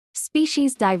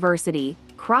Species diversity.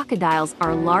 Crocodiles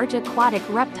are large aquatic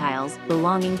reptiles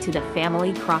belonging to the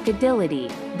family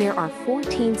Crocodilidae. There are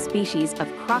 14 species of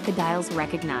crocodiles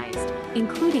recognized,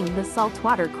 including the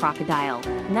saltwater crocodile,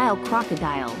 Nile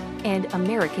crocodile, and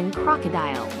American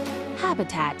crocodile.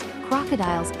 Habitat.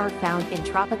 Crocodiles are found in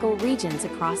tropical regions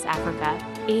across Africa,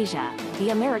 Asia, the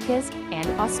Americas, and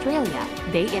Australia.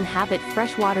 They inhabit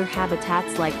freshwater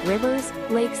habitats like rivers,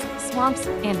 lakes, swamps,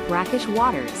 and brackish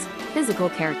waters. Physical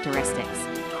characteristics.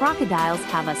 Crocodiles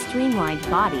have a streamlined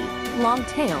body, long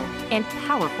tail, and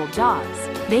powerful jaws.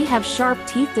 They have sharp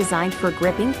teeth designed for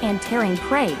gripping and tearing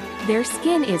prey. Their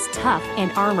skin is tough and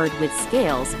armored with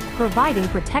scales, providing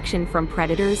protection from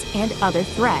predators and other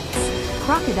threats.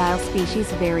 Crocodile species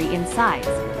vary in size,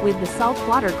 with the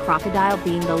saltwater crocodile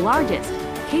being the largest,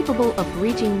 capable of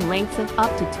reaching lengths of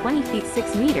up to 20 feet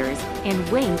 6 meters and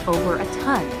weighing over a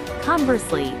ton.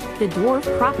 Conversely, the dwarf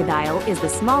crocodile is the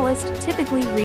smallest, typically